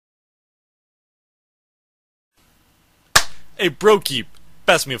Hey, brokeep,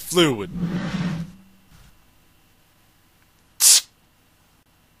 pass me a fluid.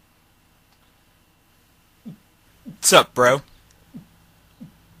 What's up, bro?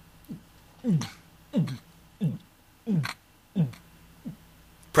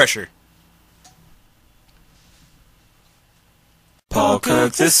 Pressure. Paul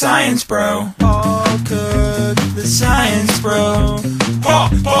Cook, the science bro. Paul Cook, the science bro. Paul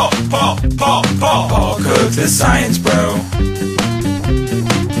Cook, the science bro.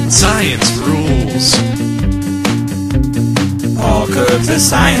 Science rules. Paul Cook, the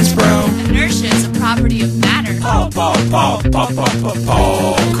science bro. Inertia is a property of matter. Paul Cook,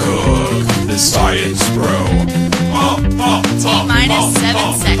 the science bro. T-minus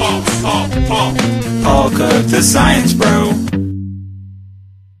 7 seconds. Paul Cook, the science bro.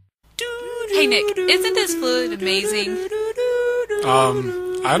 Hey Nick, isn't this fluid amazing?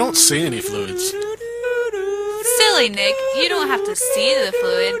 I don't see any fluids. Silly Nick, you don't have to see the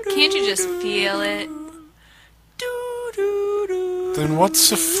fluid. Can't you just feel it? Then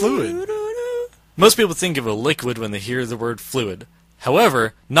what's a fluid? Most people think of a liquid when they hear the word fluid.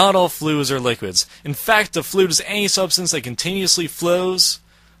 However, not all fluids are liquids. In fact, a fluid is any substance that continuously flows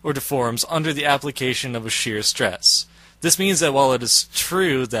or deforms under the application of a shear stress. This means that while it is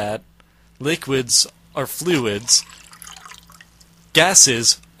true that liquids are fluids,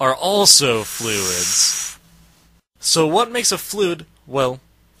 gases are also fluids. So what makes a fluid, well,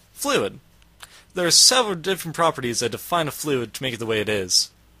 fluid? There are several different properties that define a fluid to make it the way it is.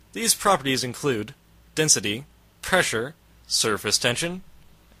 These properties include density, pressure, surface tension,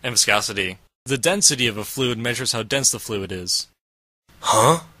 and viscosity. The density of a fluid measures how dense the fluid is.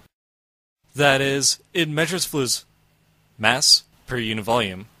 Huh? That is, it measures fluid's mass per unit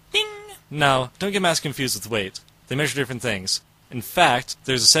volume. Ding! Now, don't get mass confused with weight. They measure different things. In fact,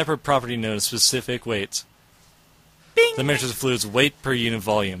 there's a separate property known as specific weight that measures a fluid's weight per unit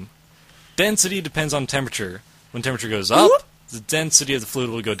volume. Density depends on temperature. When temperature goes up, the density of the fluid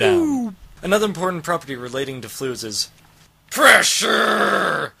will go down. Another important property relating to fluids is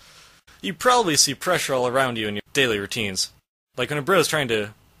pressure! You probably see pressure all around you in your daily routines. Like when a bro is trying to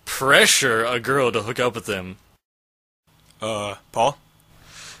pressure a girl to hook up with him. Paul?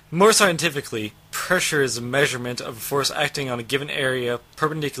 More scientifically, pressure is a measurement of a force acting on a given area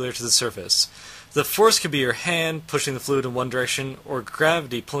perpendicular to the surface. The force could be your hand pushing the fluid in one direction, or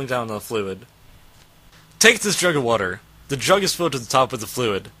gravity pulling down on the fluid. Take this jug of water. The jug is filled to the top with the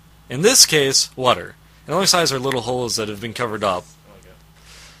fluid. In this case, water. And on the sides are little holes that have been covered up.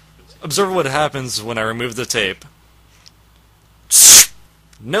 Observe what happens when I remove the tape.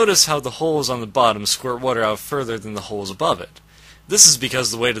 Notice how the holes on the bottom squirt water out further than the holes above it. This is because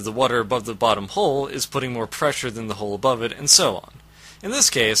the weight of the water above the bottom hole is putting more pressure than the hole above it, and so on. In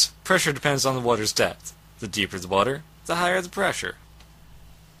this case, pressure depends on the water's depth. The deeper the water, the higher the pressure.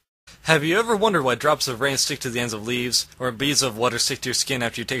 Have you ever wondered why drops of rain stick to the ends of leaves, or beads of water stick to your skin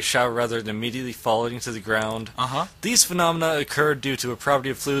after you take a shower rather than immediately falling to the ground? These phenomena occur due to a property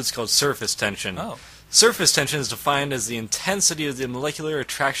of fluids called surface tension. Surface tension is defined as the intensity of the molecular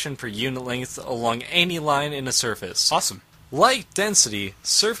attraction per unit length along any line in a surface. Awesome. Like density,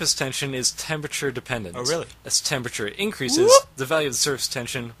 surface tension is temperature dependent. Oh, really? As temperature increases, the value of the surface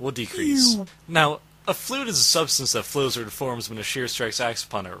tension will decrease. Now, a fluid is a substance that flows or deforms when a shear stress acts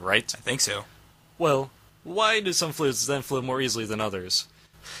upon it, right? I think so. Well, why do some fluids then flow more easily than others?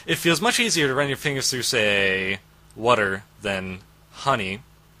 It feels much easier to run your fingers through, say, water than honey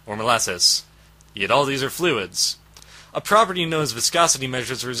or molasses. Yet all these are fluids. A property known as viscosity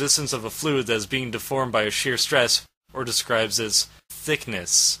measures the resistance of a fluid that is being deformed by a shear stress, or describes its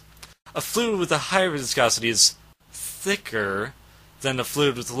thickness. A fluid with a higher viscosity is thicker than a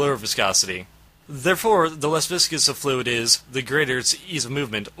fluid with lower viscosity. Therefore, the less viscous a fluid is, the greater its ease of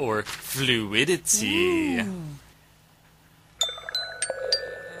movement, or fluidity.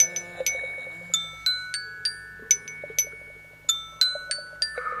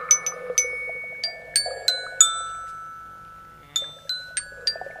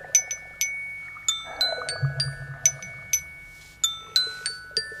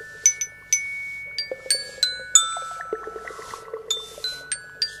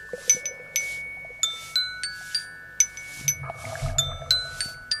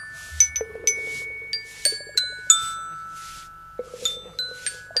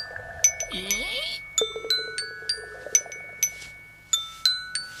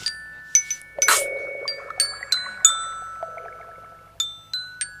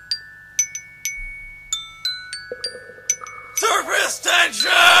 Surface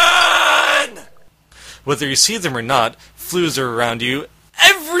tension! Whether you see them or not, fluids are around you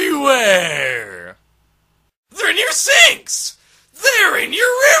everywhere! They're in your sinks! They're in your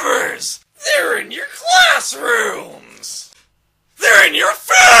rivers! They're in your classrooms! They're in your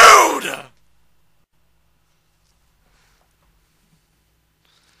food!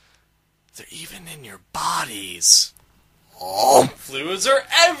 They're even in your bodies. Oh, fluids are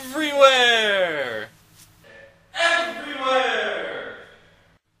everywhere! Everywhere!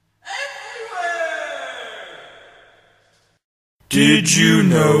 Everywhere! Did you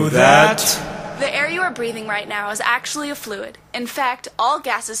know that? The air you are breathing right now is actually a fluid. In fact, all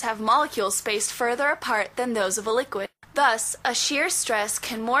gases have molecules spaced further apart than those of a liquid. Thus, a shear stress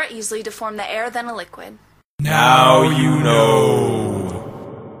can more easily deform the air than a liquid. Now you know.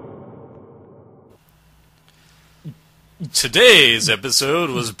 Today's episode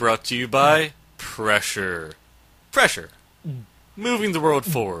was brought to you by pressure. Pressure. Moving the world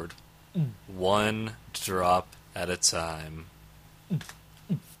forward. One drop at a time.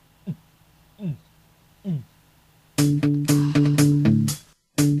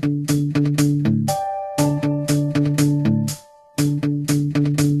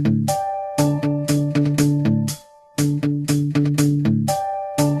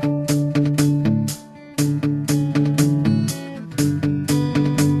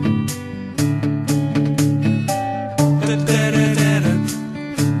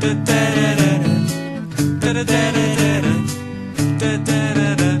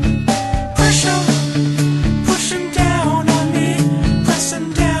 Pressure, pushing down on me,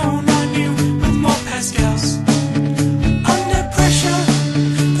 pressing down on you with more Pascals. Under pressure,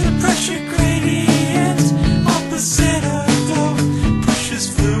 the pressure gradient, opposite of flow, pushes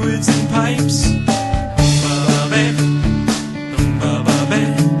fluids and pipes.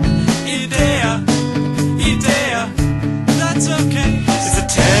 Idea, that's okay. It's the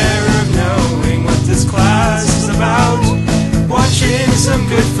terror of knowing what this class is about. Watching some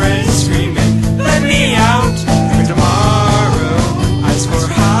good friends screaming, let me out. For tomorrow, I score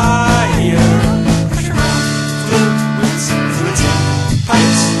higher. Pressure around, fluids,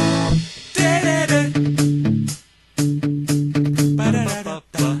 pipes.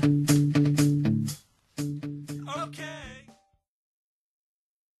 Ba-da-da-da-da. Okay.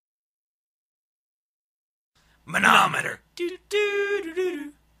 Manometer.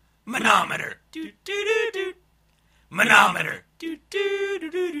 Do-do-do-do-do. Manometer. Do-do-do-do. Manometer.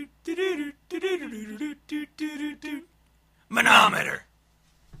 Manometer.